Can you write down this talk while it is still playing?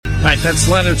Right, that's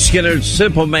Leonard Skinner's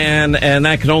Simple Man, and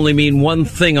that can only mean one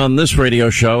thing on this radio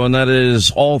show, and that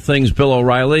is all things Bill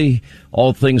O'Reilly.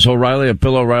 All things O'Reilly at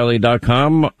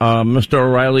BillO'Reilly.com. Mr.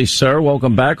 O'Reilly, sir,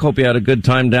 welcome back. Hope you had a good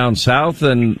time down south,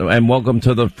 and welcome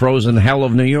to the frozen hell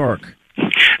of New York.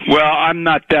 Well, I'm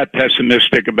not that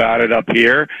pessimistic about it up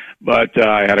here, but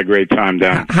I had a great time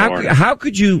down in Florida. How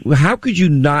could you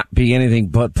not be anything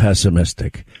but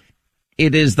pessimistic?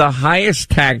 It is the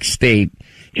highest tax state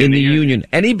in the union.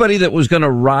 Anybody that was going to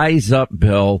rise up,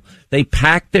 Bill, they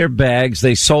packed their bags,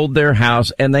 they sold their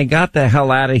house, and they got the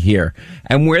hell out of here.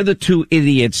 And we're the two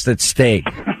idiots that stayed.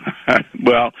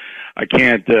 Well, I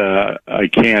can't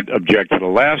object to the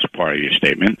last part of your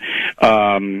statement,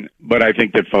 but I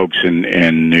think that folks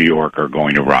in New York are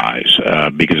going to rise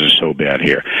because it's so bad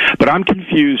here. But I'm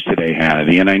confused today,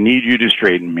 Hannity, and I need you to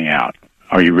straighten me out.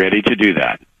 Are you ready to do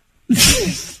that?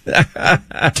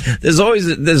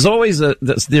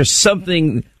 There's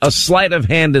something, a sleight of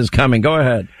hand is coming. Go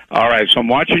ahead. All right, so I'm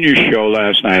watching your show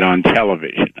last night on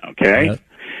television, okay?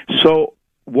 So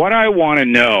what I want to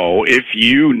know, if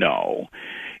you know,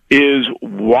 is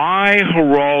why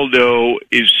Geraldo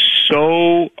is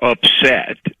so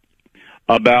upset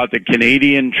about the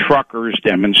Canadian truckers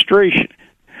demonstration.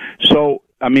 So,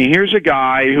 I mean, here's a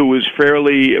guy who was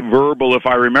fairly verbal, if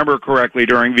I remember correctly,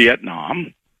 during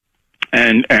Vietnam.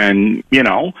 And you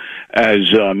know,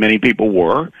 as many people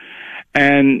were,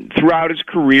 and throughout his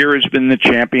career has been the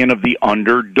champion of the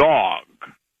underdog.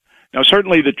 Now,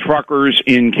 certainly the truckers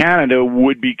in Canada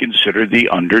would be considered the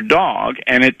underdog,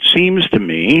 and it seems to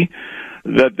me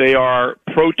that they are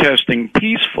protesting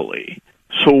peacefully.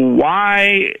 So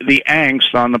why the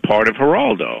angst on the part of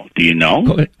Geraldo? Do you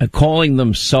know? Calling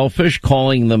them selfish,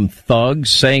 calling them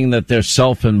thugs, saying that they're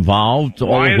self-involved,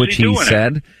 all of which he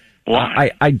said.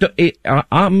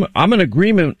 I'm in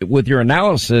agreement with your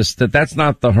analysis that that's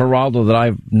not the Geraldo that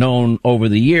I've known over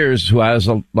the years, who has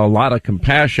a lot of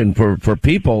compassion for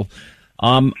people.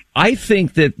 I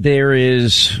think that there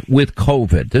is, with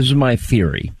COVID, this is my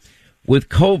theory, with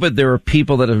COVID, there are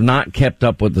people that have not kept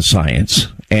up with the science.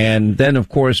 And then, of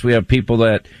course, we have people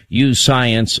that use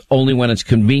science only when it's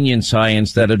convenient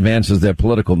science that advances their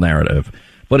political narrative.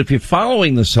 But if you're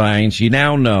following the science, you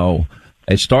now know.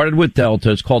 It started with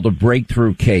Delta. It's called a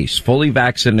breakthrough case. Fully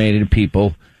vaccinated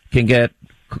people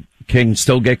can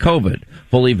still get COVID.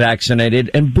 Fully vaccinated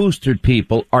and boosted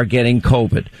people are getting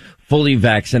COVID. Fully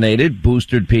vaccinated,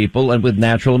 boosted people, and with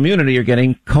natural immunity are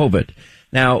getting COVID.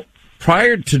 Now,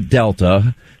 prior to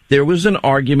Delta, there was an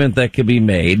argument that could be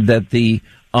made that the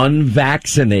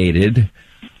unvaccinated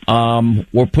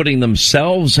were putting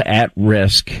themselves at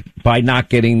risk by not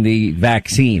getting the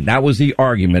vaccine. That was the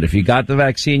argument. If you got the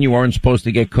vaccine, you weren't supposed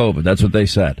to get COVID. That's what they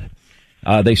said.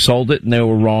 They sold it, and they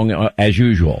were wrong as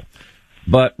usual.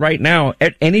 But right now,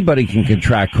 anybody can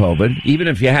contract COVID. Even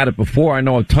if you had it before, I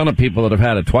know a ton of people that have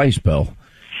had it twice, Bill.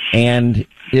 And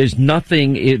there's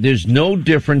no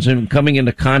difference in coming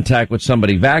into contact with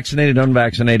somebody vaccinated,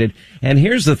 unvaccinated. And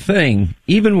here's the thing.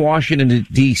 Even Washington,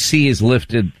 D.C. has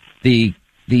lifted the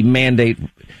mandate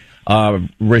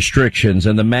restrictions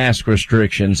and the mask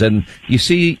restrictions. And you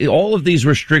see all of these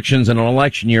restrictions in an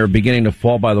election year are beginning to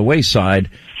fall by the wayside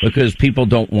because people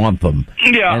don't want them.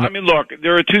 Yeah, I mean, look,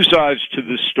 there are two sides to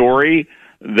the story.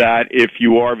 That if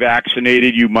you are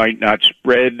vaccinated, you might not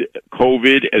spread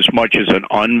COVID as much as an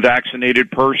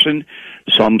unvaccinated person.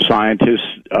 Some scientists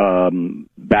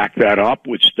back that up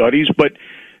with studies. But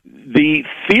the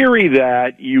theory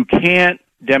that you can't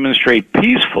demonstrate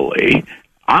peacefully,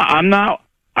 I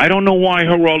don't know why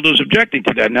Geraldo's objecting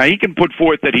to that. Now, he can put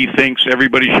forth that he thinks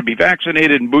everybody should be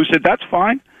vaccinated and boosted. That's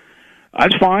fine.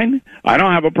 That's fine. I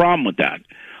don't have a problem with that.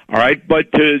 All right.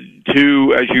 But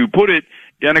to as you put it,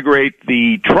 denigrate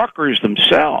the truckers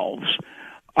themselves,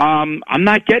 I'm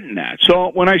not getting that. So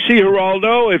when I see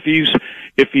Geraldo, if he's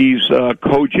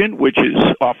cogent, which is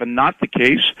often not the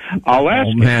case, I'll ask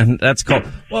him. Oh, man, that's cool.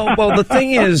 Well, the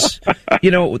thing is,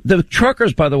 you know, the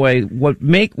truckers, by the way, what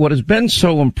has been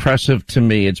so impressive to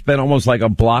me, it's been almost like a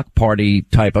block party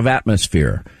type of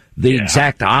atmosphere. The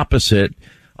exact opposite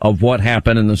of what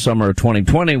happened in the summer of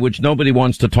 2020, which nobody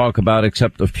wants to talk about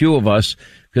except a few of us,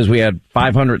 because we had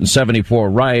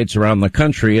 574 riots around the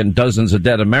country and dozens of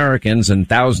dead Americans and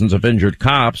thousands of injured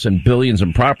cops and billions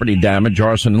in property damage,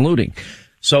 arson, and looting.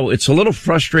 So it's a little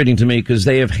frustrating to me because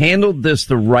they have handled this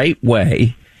the right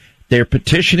way. They're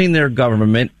petitioning their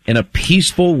government in a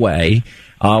peaceful way.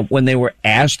 When they were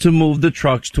asked to move the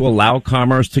trucks to allow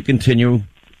commerce to continue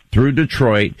through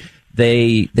Detroit,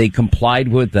 They complied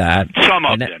with that. Some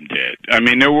of them did. I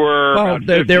mean, there were... Well,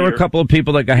 there were a couple of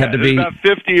people that had to be... about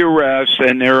 50 arrests,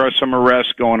 and there are some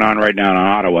arrests going on right now in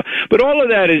Ottawa. But all of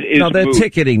that is no, they're moot.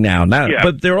 ticketing now.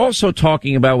 But they're also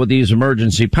talking about, with these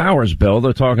emergency powers bill,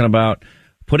 they're talking about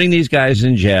putting these guys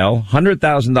in jail,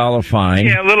 $100,000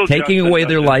 fine, taking away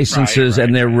their licenses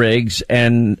and their rigs,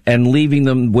 and leaving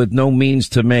them with no means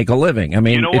to make a living. I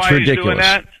mean, it's ridiculous. He's doing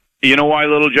that? You know why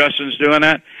Little Justin's doing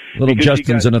that? Little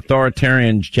Justin's an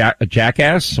authoritarian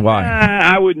jackass. Why?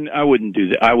 I wouldn't do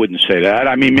that. I wouldn't say that.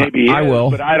 I mean, maybe I will,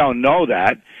 but I don't know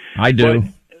that. I do.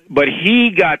 But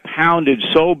he got pounded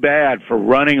so bad for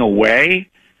running away.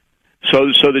 So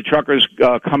the truckers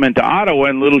come into Ottawa,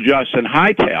 and Little Justin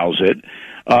hightails it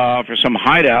for some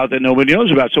hideout that nobody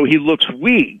knows about. So he looks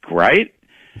weak, right?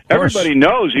 Everybody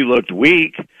knows he looked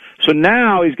weak. So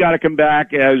now he's got to come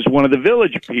back as one of the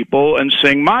village people and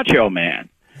sing Macho Man.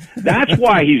 That's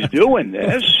why he's doing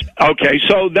this. Okay,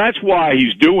 so that's why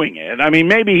he's doing it. I mean,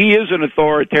 maybe he is an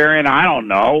authoritarian. I don't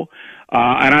know.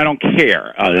 And I don't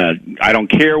care. I don't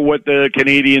care what the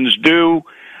Canadians do.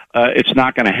 It's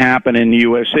not going to happen in the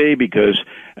USA because,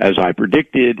 as I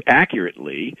predicted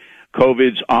accurately,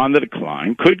 COVID's on the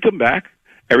decline, could come back.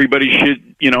 Everybody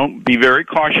should, be very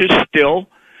cautious still.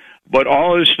 But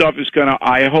all this stuff is going to,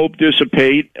 I hope,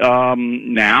 dissipate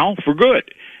now for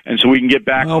good. And so we can get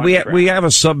back. Well, we have a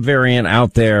subvariant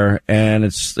out there, and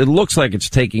it looks like it's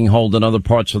taking hold in other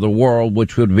parts of the world,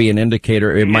 which would be an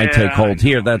indicator it might take hold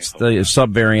here. That's the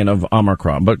subvariant of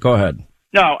Omicron. But go ahead.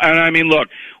 No, and I mean, look,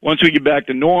 once we get back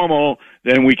to normal,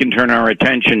 then we can turn our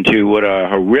attention to what a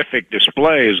horrific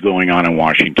display is going on in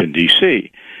Washington,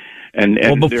 D.C.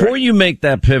 Well, before you make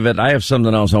that pivot, I have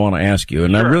something else I want to ask you,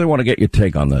 and I really want to get your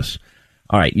take on this.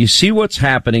 All right, you see what's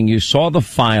happening. You saw the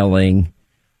filing.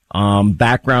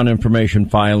 Background information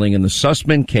filing in the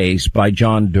Sussman case by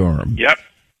John Durham. Yep.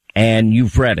 And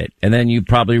you've read it. And then you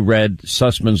probably read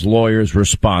Sussman's lawyer's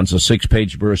response, a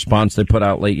 6-page response they put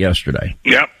out late yesterday.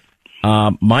 Yep.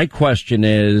 My question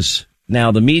is,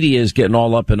 now the media is getting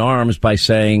all up in arms by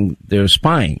saying they're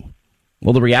spying.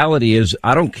 Well, the reality is,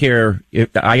 I don't care if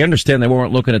I understand they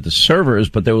weren't looking at the servers,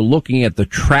 but they were looking at the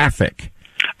traffic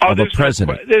of the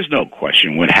president. There's no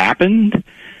question what happened.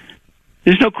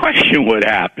 There's no question what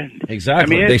happened.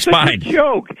 Exactly. I mean, it's such a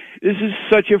joke. This is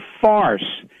such a farce.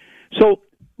 So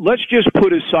let's just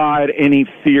put aside any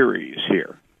theories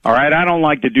here. All right? I don't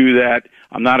like to do that.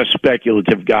 I'm not a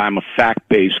speculative guy. I'm a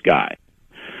fact-based guy.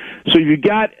 So you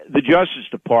got the Justice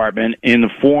Department in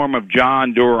the form of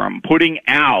John Durham putting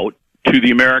out to the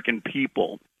American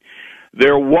people.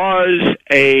 There was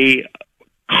a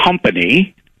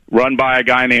company run by a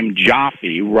guy named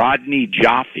Rodney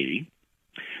Jaffe,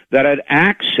 that had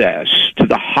access to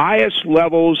the highest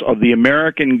levels of the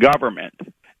American government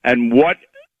and what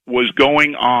was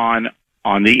going on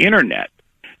the Internet.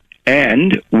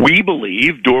 And we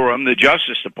believe Durham, the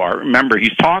Justice Department, remember,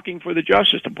 he's talking for the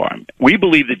Justice Department. We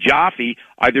believe that Jaffe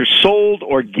either sold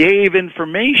or gave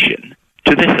information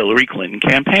to the Hillary Clinton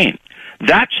campaign.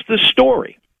 That's the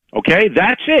story. Okay?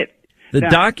 That's it. The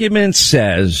document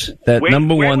says that,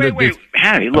 number one...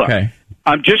 Hattie, look. Okay.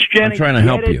 I'm trying to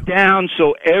help you. Down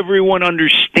so everyone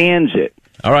understands it.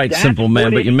 All right, simple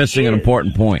man, but you're missing an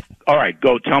important point. All right,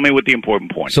 go. Tell me what the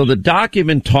important point is. So the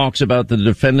document talks about the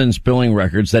defendant's billing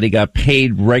records, that he got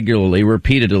paid regularly,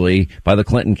 repeatedly, by the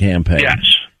Clinton campaign.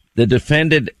 Yes. The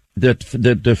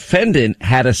defendant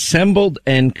had assembled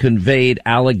and conveyed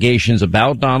allegations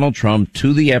about Donald Trump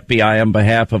to the FBI on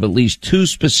behalf of at least 2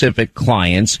 specific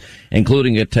clients,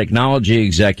 including a technology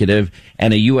executive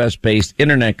and a U.S.-based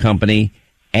internet company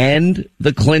and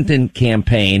the Clinton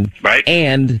campaign, right.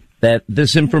 And that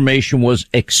this information was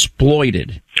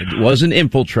exploited. It wasn't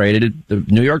infiltrated. The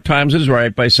New York Times is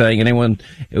right by saying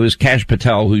it was Kash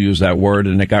Patel who used that word,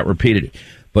 and it got repeated,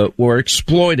 but were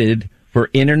exploited for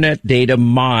internet data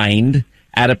mined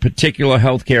at a particular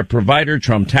healthcare provider,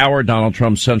 Trump Tower, Donald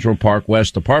Trump's Central Park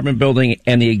West apartment building,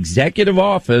 and the executive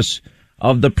office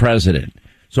of the president.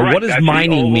 So what does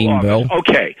mining mean, Bill?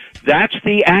 Okay, that's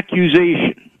the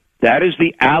accusation. That is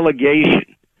the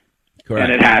allegation. Correct.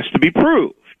 And it has to be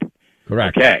proved.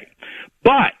 Correct. Okay.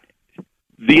 But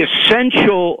the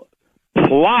essential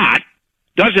plot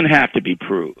doesn't have to be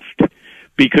proved,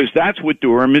 because that's what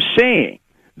Durham is saying.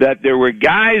 That there were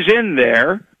guys in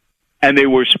there, and they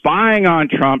were spying on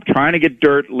Trump, trying to get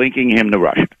dirt linking him to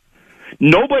Russia.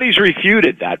 Nobody's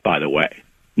refuted that, by the way.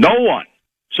 No one.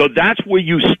 So that's where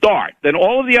you start. Then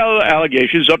all of the other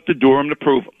allegations up to Durham to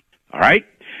prove them. All right?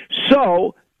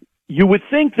 So you would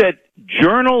think that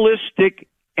journalistic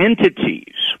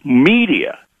entities,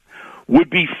 media, would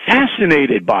be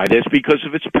fascinated by this because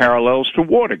of its parallels to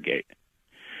Watergate.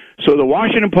 So the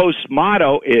Washington Post's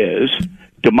motto is,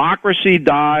 democracy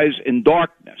dies in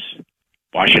darkness.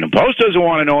 Washington Post doesn't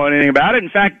want to know anything about it. In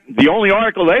fact, the only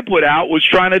article they put out was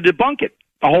trying to debunk it,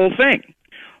 the whole thing.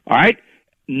 All right?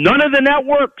 None of the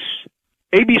networks,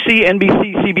 ABC,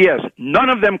 NBC, CBS, none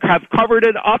of them have covered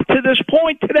it up to this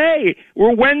point today.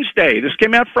 We're Wednesday. This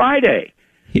came out Friday.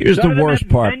 Here's the worst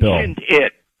part, Bill.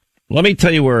 It. Let me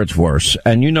tell you where it's worse.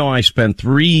 And you know I spent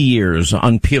 3 years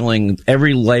unpeeling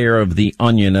every layer of the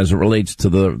onion as it relates to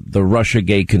the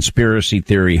Russiagate conspiracy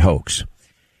theory hoax.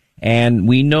 And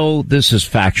we know this is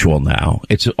factual now.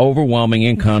 It's overwhelming,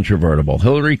 incontrovertible.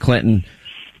 Hillary Clinton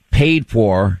paid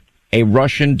for a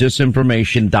Russian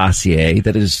disinformation dossier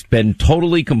that has been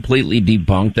totally, completely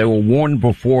debunked. They were warned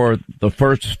before the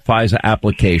first FISA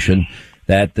application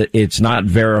that it's not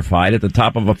verified. At the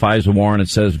top of a FISA warrant, it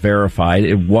says verified.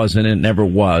 It wasn't. It never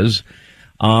was.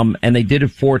 And they did it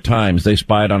 4 times. They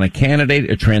spied on a candidate,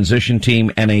 a transition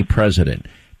team, and a president.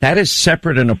 That is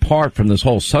separate and apart from this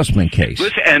whole Sussman case.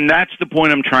 Listen, and that's the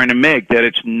point I'm trying to make, that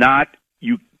it's not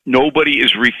you. Nobody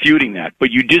is refuting that. But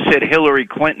you just said Hillary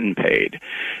Clinton paid.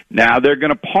 Now they're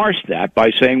going to parse that by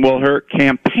saying, well, her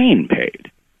campaign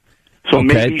paid. So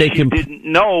okay, maybe she didn't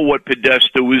know what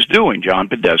Podesta was doing. John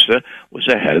Podesta was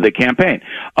the head of the campaign.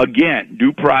 Again,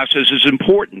 due process is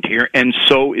important here, and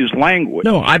so is language.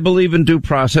 No, I believe in due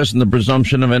process and the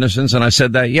presumption of innocence, and I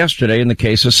said that yesterday in the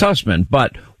case of Sussman.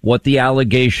 But what the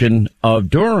allegation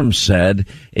of Durham said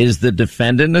is the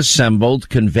defendant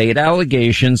conveyed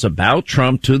allegations about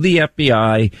Trump to the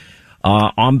FBI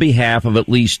on behalf of at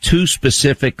least 2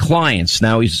 specific clients.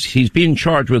 Now, he's being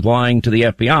charged with lying to the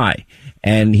FBI.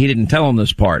 And he didn't tell him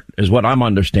this part, is what I'm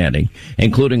understanding,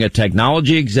 including a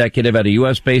technology executive at a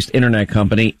U.S.-based internet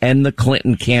company and the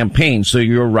Clinton campaign. So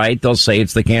you're right, they'll say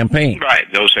it's the campaign. Right,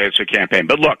 they'll say it's a campaign.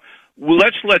 But look,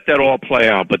 let's let that all play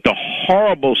out. But the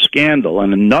horrible scandal,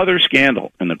 and another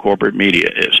scandal in the corporate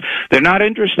media, is they're not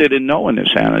interested in knowing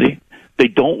this, Hannity. They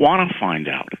don't want to find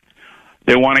out.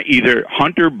 They want to either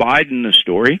Hunter Biden the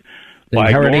story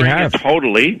by ignoring it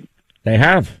totally. They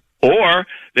have. Or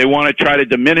they want to try to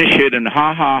diminish it and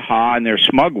ha in their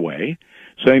smug way,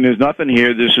 saying there's nothing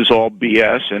here, this is all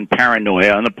BS and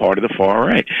paranoia on the part of the far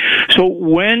right. So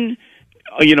when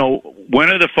are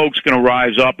the folks going to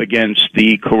rise up against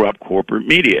the corrupt corporate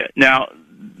media? Now,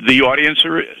 the audience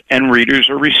and readers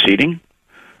are receding,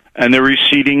 and they're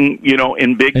receding,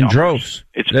 in big numbers. Droves.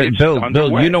 It's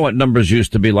Bill, you know what numbers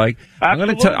used to be like.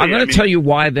 Absolutely. I'm going to tell you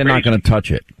why they're not going to touch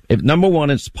it. If number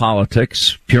one, it's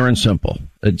politics, pure and simple.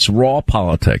 It's raw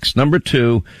politics. Number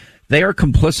 2, they are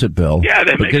complicit, Bill. Yeah,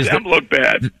 they make them look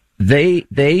bad. They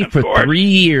for 3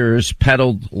 years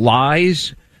peddled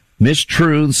lies,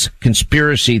 mistruths,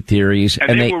 conspiracy theories,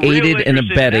 and they aided and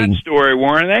abetting. In that story,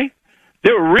 weren't they?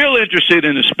 They were real interested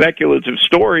in a speculative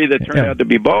story that turned out to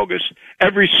be bogus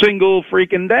every single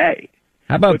freaking day.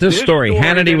 How about this story?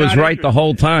 Hannity was right the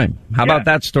whole time. How about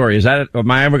that story?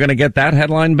 Am I ever going to get that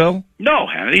headline, Bill? No,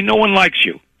 Hannity, no one likes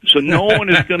you. So no one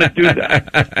is going to do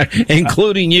that.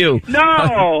 Including you.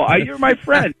 No, you're my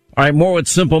friend. All right, more with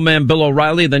Simple Man Bill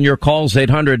O'Reilly than your calls,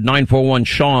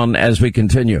 800-941-SEAN, as we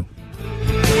continue.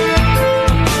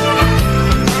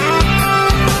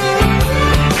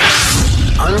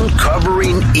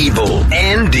 Uncovering evil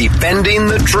and defending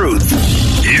the truth.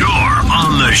 You're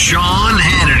on the Sean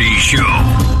Hannity Show.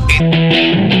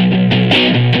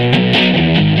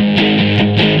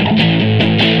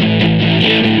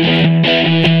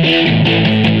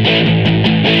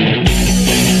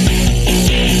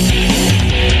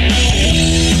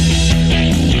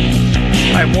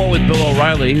 More with Bill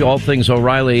O'Reilly, all things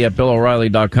O'Reilly at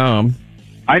BillO'Reilly.com.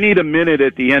 I need a minute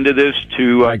at the end of this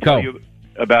to tell you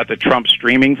about the Trump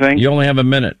streaming thing. You only have a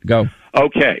minute. Go.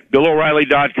 Okay.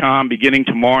 BillO'Reilly.com, beginning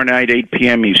tomorrow night, 8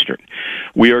 p.m. Eastern.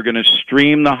 We are going to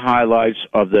stream the highlights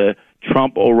of the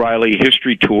Trump O'Reilly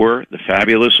History Tour, the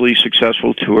fabulously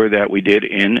successful tour that we did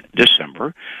in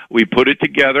December. We put it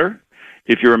together.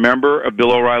 If you're a member of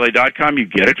BillO'Reilly.com, you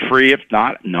get it free. If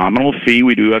not, nominal fee.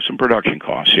 We do have some production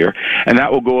costs here. And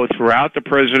that will go throughout the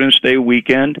President's Day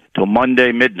weekend till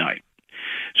Monday midnight.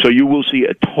 So you will see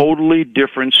a totally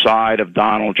different side of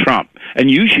Donald Trump. And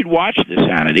you should watch this,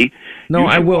 Hannity. No,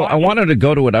 I will. I wanted to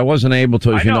go to it. I wasn't able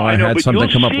to. As you know, I had something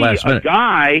come up last minute.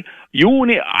 Guy,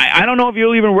 I don't know if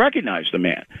you'll even recognize the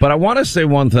man. But I want to say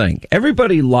one thing.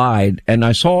 Everybody lied, and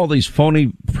I saw all these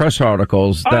phony press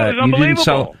articles that you didn't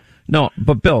sell. No,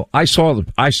 but Bill, I saw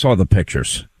the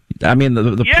pictures. I mean,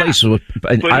 the place was.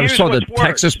 I saw the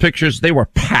Texas pictures; they were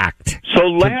packed. So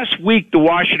last week, the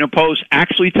Washington Post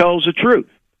actually tells the truth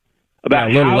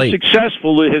about how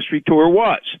successful the history tour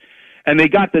was, and they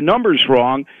got the numbers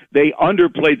wrong. They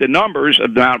underplayed the numbers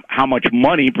about how much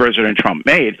money President Trump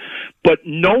made, but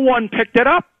no one picked it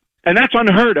up. And that's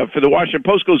unheard of for the Washington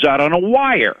Post goes out on a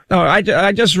wire. No,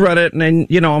 I just read it, and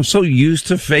I'm so used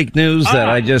to fake news that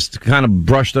I just kind of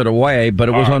brushed it away, but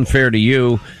it was unfair to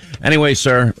you. Anyway,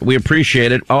 sir, we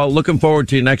appreciate it. Oh, looking forward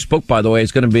to your next book, by the way.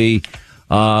 It's going to be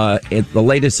the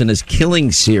latest in his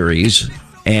Killing series.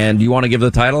 And you want to give the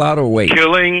title out or wait?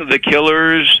 Killing the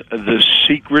Killers, The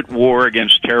Secret War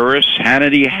Against Terrorists.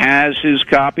 Hannity has his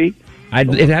copy.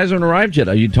 It hasn't arrived yet.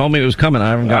 You told me it was coming.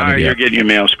 I haven't gotten it yet. You're getting your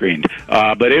mail screened.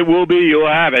 But it will be. You'll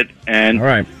have it. And all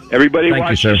right. Everybody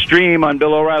watch the stream on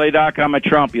BillO'Reilly.com at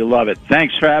Trump. You'll love it.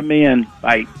 Thanks for having me, and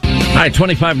bye. All right,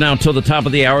 25 now till the top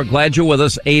of the hour. Glad you're with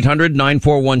us.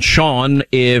 800-941-SEAN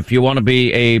if you want to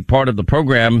be a part of the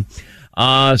program.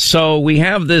 So we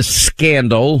have this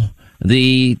scandal,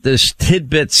 this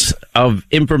tidbits of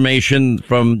information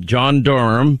from John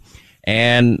Durham.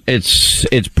 And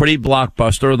it's pretty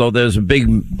blockbuster, though there's a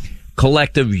big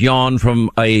collective yawn from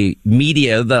a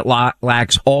media that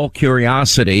lacks all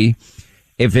curiosity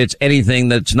if it's anything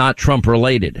that's not Trump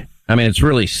related. I mean, it's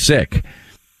really sick.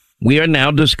 We are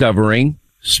now discovering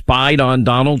spied on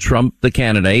Donald Trump, the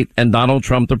candidate, and Donald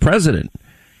Trump, the president.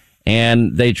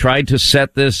 And they tried to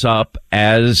set this up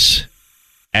as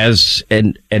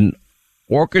an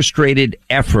orchestrated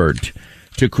effort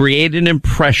to create an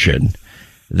impression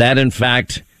that, in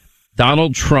fact,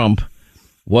 Donald Trump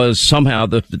was somehow,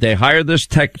 they hired this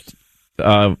tech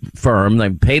firm, they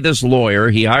pay this lawyer,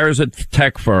 he hires a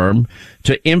tech firm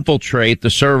to infiltrate the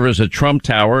servers at Trump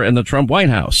Tower and the Trump White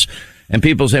House. And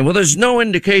people say, well, there's no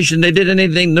indication they did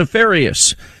anything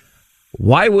nefarious.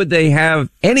 Why would they have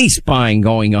any spying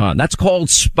going on? That's called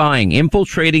spying.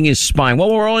 Infiltrating is spying.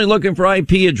 Well, we're only looking for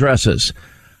IP addresses.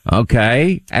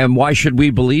 Okay. And why should we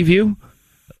believe you?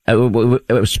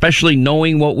 Especially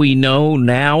knowing what we know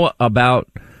now about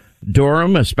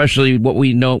Durham, especially what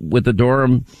we know with the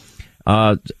Durham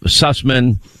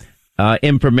Sussman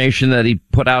information that he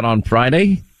put out on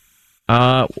Friday.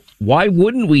 Why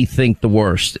wouldn't we think the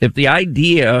worst? If the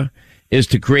idea is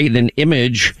to create an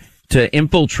image, to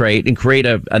infiltrate and create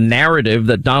a narrative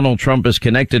that Donald Trump is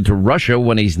connected to Russia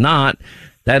when he's not,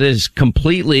 that is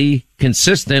completely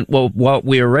consistent with what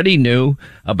we already knew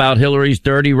about Hillary's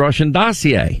dirty Russian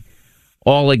dossier.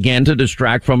 All again to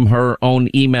distract from her own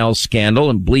email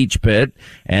scandal and bleach pit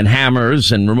and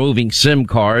hammers and removing SIM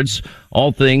cards,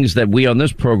 all things that we on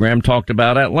this program talked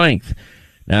about at length.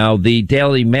 Now, the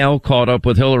Daily Mail caught up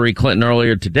with Hillary Clinton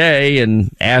earlier today and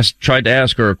tried to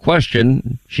ask her a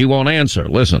question. She won't answer.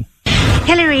 Listen.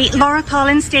 Hillary, Laura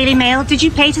Collins, Daily Mail, did you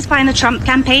pay to spy on the Trump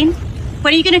campaign?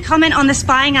 When are you going to comment on the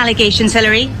spying allegations,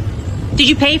 Hillary? Did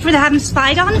you pay for having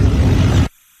spied on?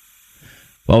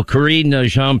 Well, Karine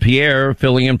Jean-Pierre,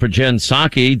 filling in for Jen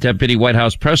Psaki, Deputy White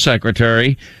House Press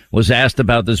Secretary, was asked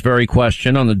about this very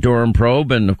question on the Durham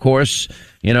probe. And, of course,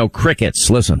 crickets.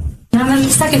 Listen. On the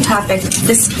second topic,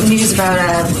 this news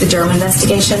about the Durham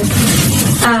investigation.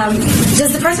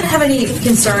 Does the president have any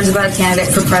concerns about a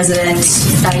candidate for president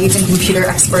using computer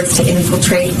experts to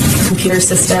infiltrate computer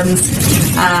systems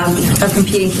of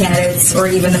competing candidates, or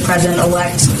even the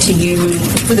president-elect to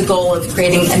use for the goal of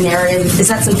creating a narrative? Is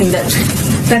that something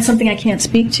That's something I can't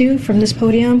speak to from this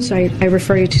podium, so I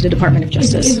refer you to the Department of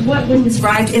Justice. Is what was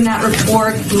described in that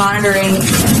report, monitoring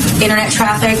internet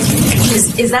traffic,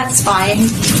 is that spying?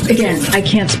 Again, I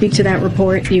can't speak to that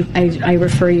report. I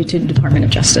refer you to the Department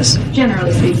of Justice.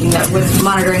 Generally speaking, that with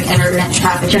monitoring internet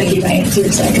traffic. Jackie, my answer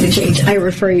is not going to change. I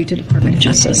refer you to the Department of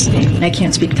Justice. I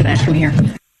can't speak to that from here.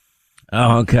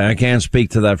 Oh, okay. I can't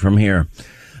speak to that from here.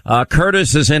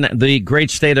 Curtis is in the great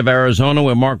state of Arizona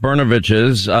where Mark Brnovich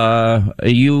is. Are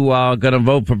you going to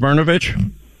vote for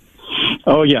Brnovich?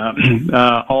 Oh, yeah.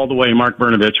 All the way, Mark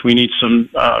Brnovich. We need some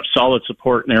solid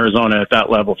support in Arizona at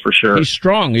that level for sure. He's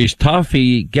strong. He's tough.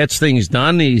 He gets things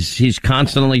done. He's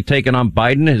constantly taking on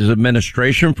Biden, his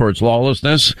administration, for its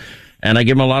lawlessness. And I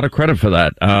give him a lot of credit for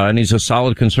that. And he's a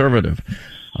solid conservative.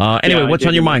 Anyway, what's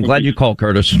on your mind? Glad you called,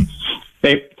 Curtis.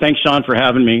 Hey, thanks, Sean, for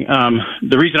having me.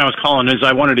 The reason I was calling is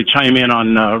I wanted to chime in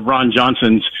on Ron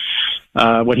Johnson's,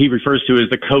 what he refers to as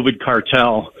the COVID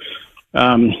cartel.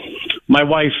 My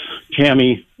wife,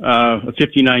 Tammy, a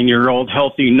 59-year-old,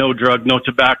 healthy, no drug, no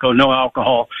tobacco, no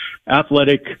alcohol,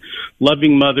 athletic,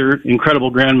 loving mother, incredible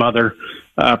grandmother,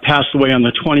 passed away on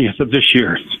the 20th of this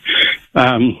year.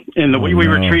 And the way we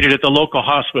were treated at the local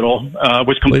hospital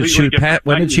was completely different.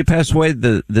 When did she pass away?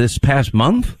 This past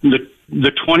month?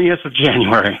 The 20th of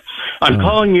January. I'm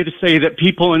calling you to say that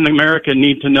people in America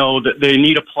need to know that they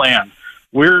need a plan.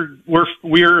 We're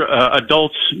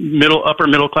adults, upper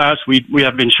middle class. We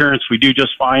have insurance. We do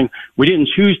just fine. We didn't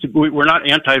choose to. We're not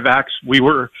anti-vax. We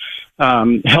were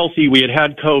healthy. We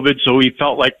had COVID, so we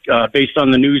felt like, based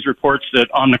on the news reports, that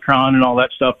Omicron and all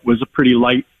that stuff was a pretty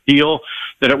light deal,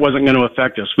 that it wasn't going to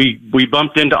affect us. We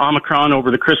bumped into Omicron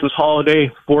over the Christmas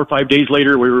holiday. 4 or 5 days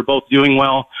later, we were both doing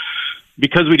well.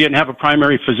 Because we didn't have a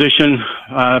primary physician,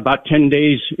 about 10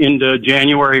 days into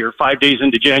January or 5 days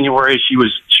into January, she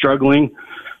was struggling.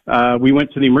 We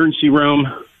went to the emergency room.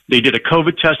 They did a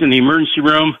COVID test in the emergency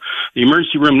room. The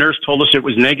emergency room nurse told us it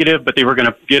was negative, but they were going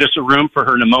to get us a room for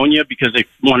her pneumonia because they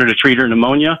wanted to treat her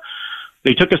pneumonia.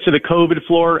 They took us to the COVID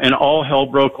floor, and all hell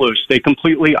broke loose. They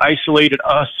completely isolated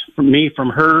us from me, from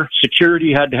her.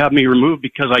 Security had to have me removed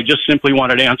because I just simply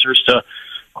wanted answers to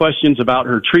questions about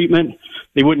her treatment.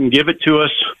 They wouldn't give it to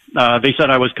us. They said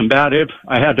I was combative.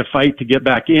 I had to fight to get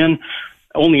back in.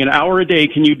 Only an hour a day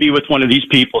can you be with one of these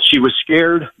people. She was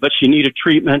scared, but she needed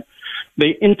treatment.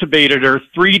 They intubated her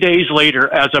 3 days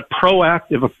later as a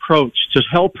proactive approach to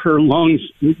help her lungs.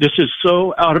 This is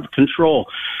so out of control.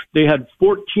 They had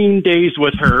 14 days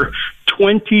with her,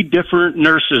 20 different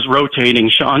nurses rotating,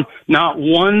 Sean. Not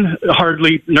one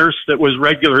hardly nurse that was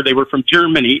regular. They were from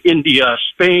Germany, India,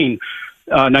 Spain,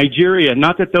 Nigeria.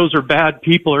 Not that those are bad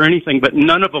people or anything, but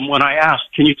none of them, when I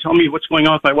asked, can you tell me what's going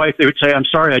on with my wife, they would say, I'm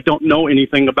sorry, I don't know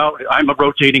anything about it. I'm a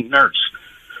rotating nurse.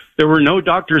 There were no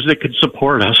doctors that could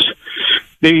support us.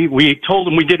 We told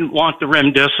them we didn't want the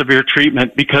remdesivir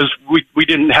treatment because we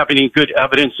didn't have any good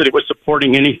evidence that it was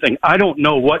supporting anything. I don't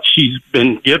know what she's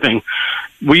been giving.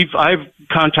 I've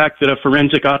contacted a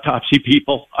forensic autopsy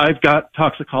people. I've got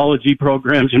toxicology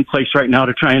programs in place right now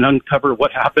to try and uncover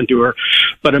what happened to her.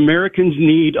 But Americans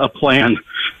need a plan.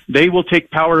 They will take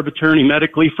power of attorney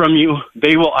medically from you.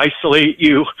 They will isolate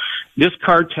you. This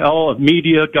cartel of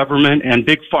media, government, and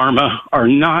big pharma are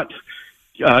not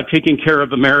taking care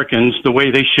of Americans the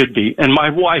way they should be. And my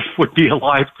wife would be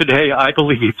alive today, I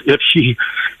believe, if she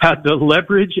had the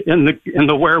leverage and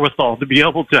the wherewithal to be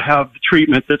able to have the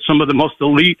treatment that some of the most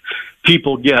elite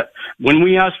people get. When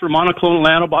we asked for monoclonal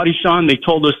antibodies, Sean, they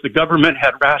told us the government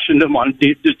had rationed them on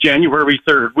January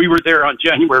 3rd. We were there on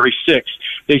January 6th.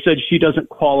 They said she doesn't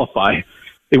qualify.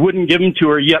 They wouldn't give them to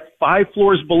her, yet 5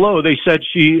 floors below, they said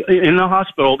in the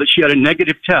hospital that she had a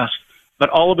negative test. But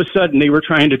all of a sudden, they were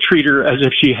trying to treat her as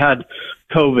if she had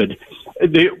COVID.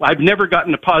 I've never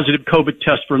gotten a positive COVID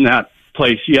test from that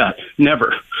place yet.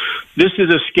 Never. This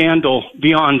is a scandal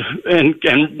beyond,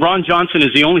 and Ron Johnson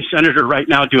is the only senator right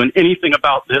now doing anything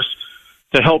about this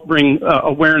to help bring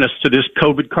awareness to this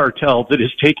COVID cartel that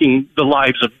is taking the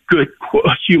lives of good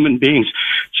human beings.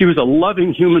 She was a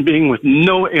loving human being with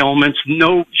no ailments.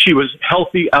 She was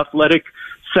healthy, athletic,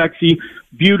 sexy,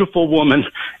 beautiful woman,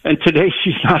 and today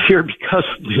she's not here because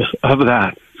of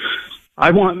that.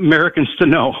 I want Americans to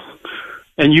know,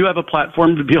 and you have a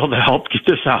platform to be able to help get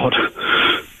this out.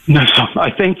 So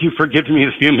I thank you for giving me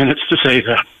a few minutes to say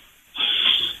that.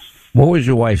 What was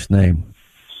your wife's name?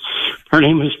 Her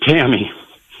name is Tammy.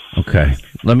 Okay.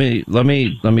 Let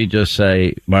me just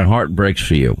say, my heart breaks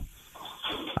for you.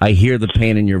 I hear the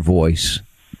pain in your voice.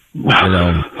 You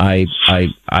know, I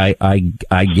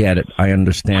get it. I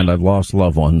understand. I've lost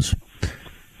loved ones.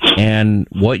 And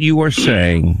what you are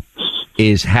saying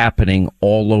is happening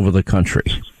all over the country.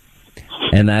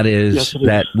 And that is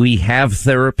that we have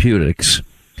therapeutics.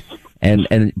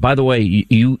 And by the way,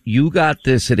 you got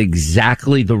this at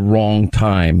exactly the wrong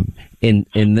time in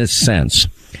this sense.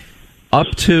 Up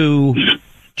to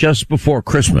just before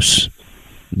Christmas,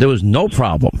 there was no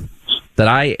problem that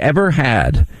I ever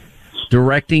had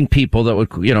directing people that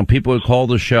would, people would call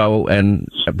the show, and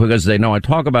because they know I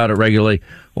talk about it regularly.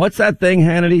 What's that thing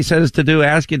Hannity says to do?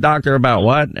 Ask your doctor about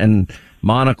what? And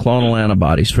monoclonal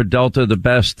antibodies. For Delta, the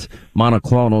best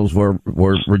monoclonals were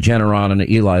Regeneron and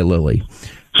Eli Lilly.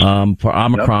 For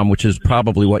Omicron, which is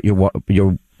probably what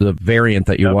the variant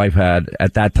that your wife had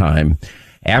at that time.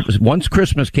 Once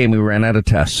Christmas came, we ran out of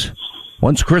tests.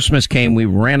 Once Christmas came, we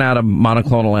ran out of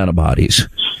monoclonal antibodies.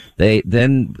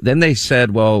 Then they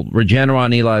said, well,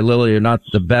 Regeneron, Eli Lilly are not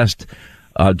the best,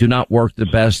 do not work the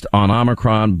best on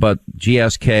Omicron, but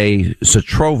GSK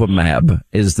Sotrovimab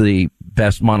is the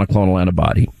best monoclonal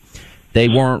antibody. They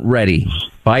weren't ready.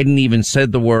 Biden even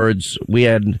said the words, we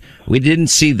didn't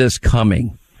see this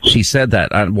coming. She said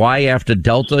that. Why after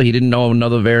Delta he didn't know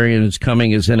another variant is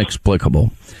coming is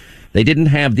inexplicable. They didn't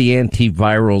have the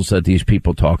antivirals that these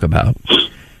people talk about.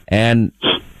 And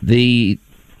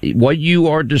what you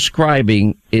are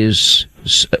describing is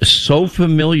so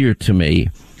familiar to me.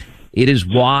 It is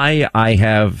why I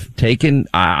have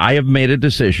made a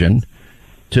decision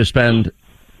to spend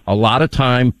a lot of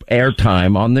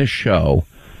airtime on this show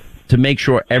to make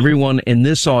sure everyone in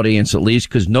this audience, at least,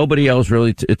 because nobody else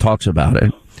really talks about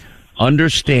it,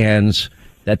 understands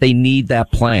that they need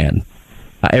that plan.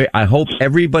 I hope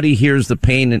everybody hears the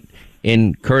pain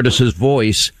in Curtis's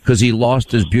voice because he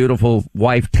lost his beautiful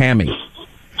wife, Tammy.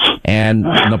 And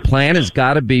the plan has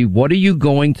got to be, what are you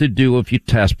going to do if you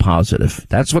test positive?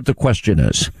 That's what the question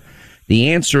is.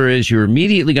 The answer is you're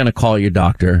immediately going to call your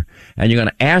doctor and you're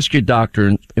going to ask your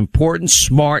doctor important,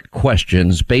 smart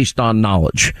questions based on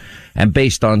knowledge and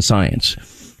based on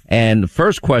science. And the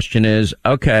first question is,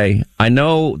 okay, I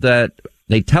know that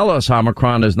they tell us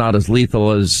Omicron is not as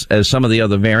lethal as some of the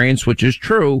other variants, which is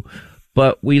true,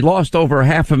 but we lost over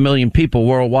 500,000 people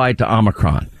worldwide to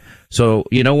Omicron. So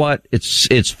you know what?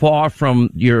 It's far from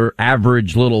your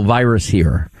average little virus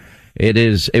here.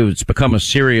 It's become a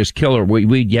serious killer.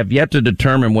 We have yet to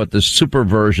determine what the super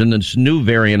version, this new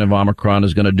variant of Omicron,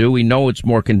 is going to do. We know it's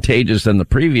more contagious than the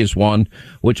previous one,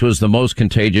 which was the most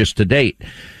contagious to date.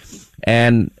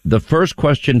 And the first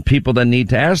question people then need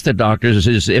to ask the doctors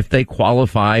is if they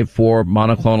qualify for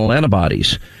monoclonal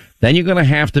antibodies. Then you're going to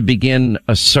have to begin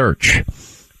a search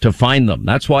to find them.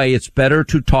 That's why it's better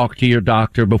to talk to your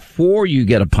doctor before you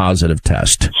get a positive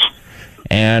test.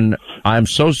 And I'm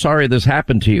so sorry this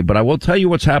happened to you, but I will tell you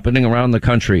what's happening around the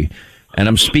country. And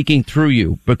I'm speaking through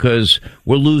you because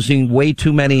we're losing way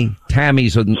too many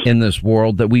Tammys in this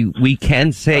world that we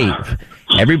can save.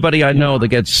 Everybody I know that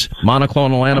gets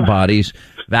monoclonal antibodies,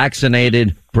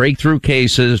 vaccinated, breakthrough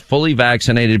cases, fully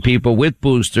vaccinated people with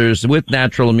boosters, with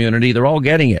natural immunity, they're all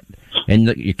getting it. In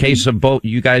the case of both,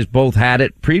 you guys both had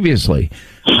it previously.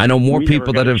 I know more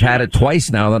people that have had it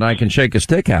twice now than I can shake a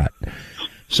stick at.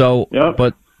 So, yep.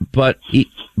 but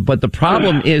the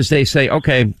problem is they say,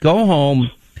 okay, go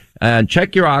home and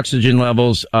check your oxygen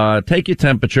levels, take your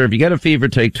temperature. If you get a fever,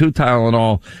 take 2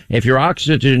 Tylenol. If your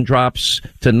oxygen drops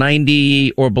to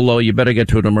 90 or below, you better get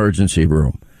to an emergency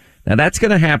room. Now that's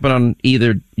going to happen on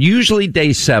usually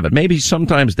day 7, maybe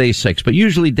sometimes day 6, but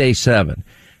usually day 7.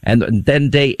 And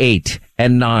then day 8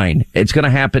 and 9. It's going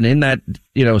to happen in that,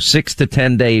 6 to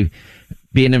 10 day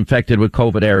being infected with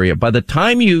COVID area. By the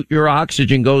time your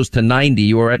oxygen goes to 90,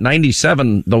 you are at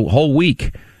 97 the whole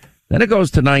week. Then it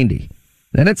goes to 90.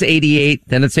 Then it's 88,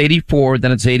 then it's 84,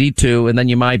 then it's 82, and then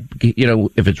you might,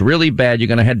 if it's really bad, you're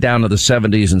going to head down to the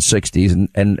 70s and 60s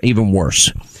and even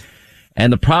worse.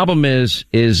 And the problem is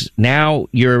now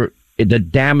the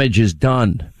damage is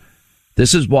done.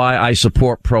 This is why I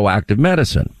support proactive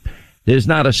medicine. There's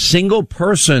not a single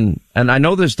person, and I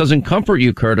know this doesn't comfort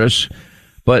you, Curtis,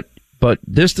 but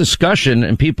this discussion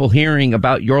and people hearing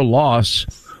about your loss,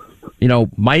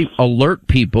 might alert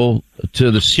people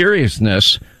to the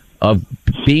seriousness of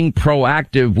being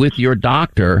proactive with your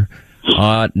doctor.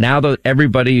 Now that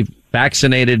everybody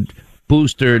vaccinated,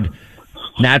 boosted,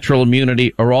 natural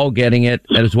immunity are all getting it,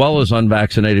 as well as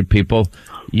unvaccinated people,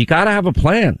 you got to have a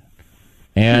plan.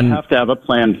 And you have to have a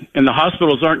plan. And the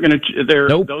hospitals aren't going to,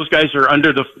 nope. Those guys are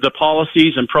under the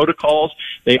policies and protocols.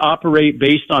 They operate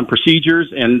based on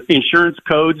procedures and insurance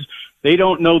codes. They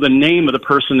don't know the name of the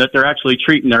person that they're actually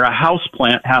treating. They're a house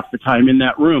plant half the time in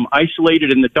that room,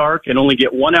 isolated in the dark, and only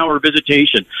get 1 hour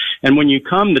visitation. And when you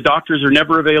come, the doctors are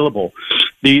never available.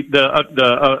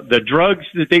 The drugs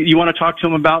that you want to talk to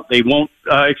them about, they won't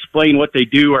explain what they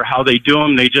do or how they do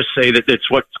them. They just say that it's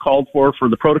what's called for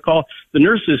the protocol. The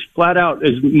nurses flat out,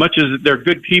 as much as they're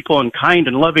good people and kind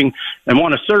and loving and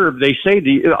want to serve, they say,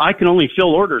 I can only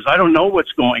fill orders. I don't know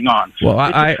what's going on. Well,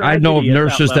 I know of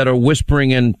nurses that are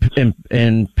whispering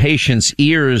in patients'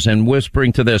 ears and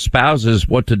whispering to their spouses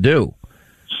what to do.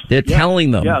 They're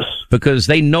telling them because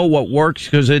they know what works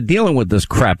because they're dealing with this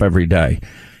crap every day.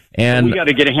 And we got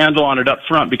to get a handle on it up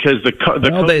front because the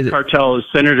COVID cartel, as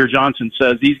Senator Johnson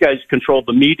says, these guys control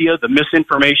the media, the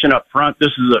misinformation up front.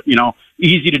 This is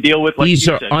easy to deal with. Like these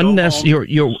are unnecessary.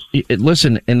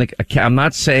 Listen, I'm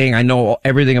not saying I know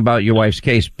everything about your wife's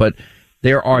case, but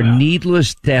there are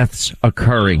needless deaths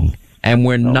occurring, and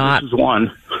we're not. This is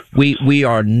one. We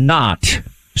are not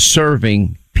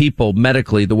serving people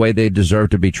medically the way they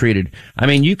deserve to be treated. I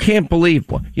mean, you can't believe,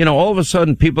 all of a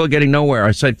sudden people are getting nowhere.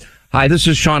 I said, hi, this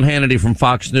is Sean Hannity from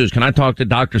Fox News. Can I talk to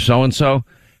Dr. So-and-so?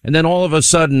 And then all of a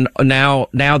sudden, now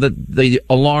that the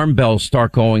alarm bells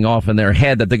start going off in their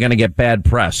head that they're going to get bad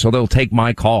press, so they'll take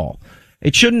my call.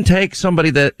 It shouldn't take somebody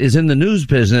that is in the news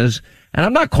business, and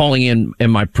I'm not calling in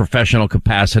my professional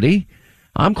capacity.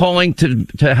 I'm calling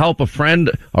to help a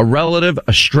friend, a relative,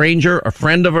 a stranger, a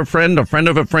friend of a friend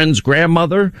of a friend's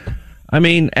grandmother. I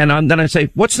mean, and then I say,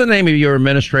 what's the name of your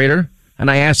administrator?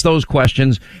 And I ask those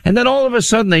questions. And then all of a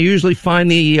sudden, they usually find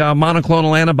the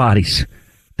monoclonal antibodies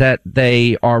that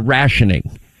they are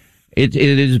rationing. It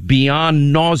is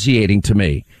beyond nauseating to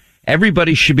me.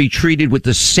 Everybody should be treated with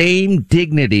the same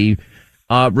dignity,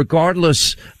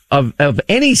 regardless of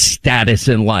any status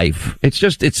in life.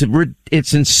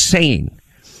 It's insane.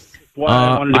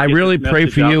 I really pray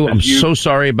for you. I'm so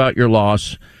sorry about your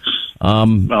loss.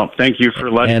 Well, thank you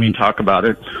for letting me talk about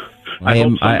it. I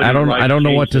don't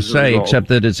know what to say except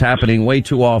that it's happening way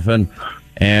too often,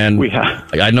 and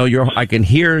I know I can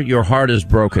hear your heart is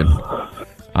broken.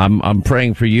 I'm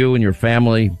praying for you and your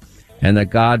family, and that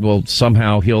God will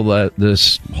somehow heal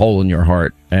this hole in your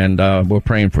heart, and we're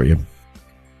praying for you.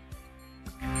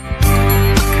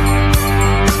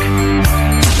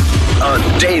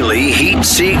 A daily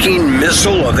heat-seeking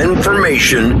missile of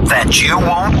information that you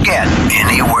won't get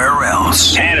anywhere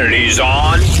else. Hannity's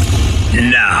on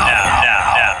now.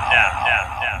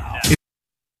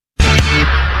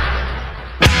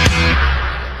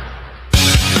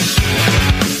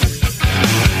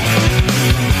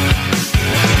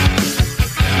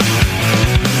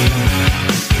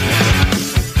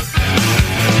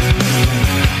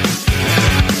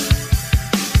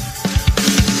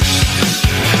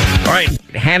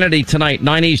 Hannity tonight,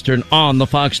 9 Eastern, on the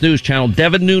Fox News Channel.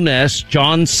 Devin Nunes,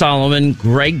 John Solomon,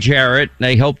 Greg Jarrett.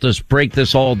 They helped us break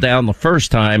this all down the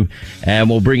first time, and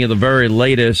we'll bring you the very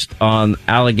latest on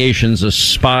allegations of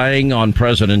spying on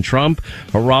President Trump.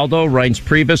 Geraldo, Reince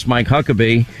Priebus, Mike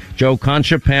Huckabee, Joe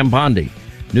Concha, Pam Bondi.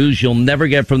 News you'll never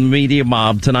get from the media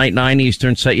mob. Tonight, 9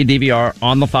 Eastern. Set your DVR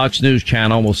on the Fox News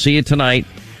Channel. We'll see you tonight.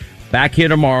 Back here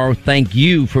tomorrow. Thank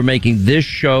you for making this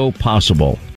show possible.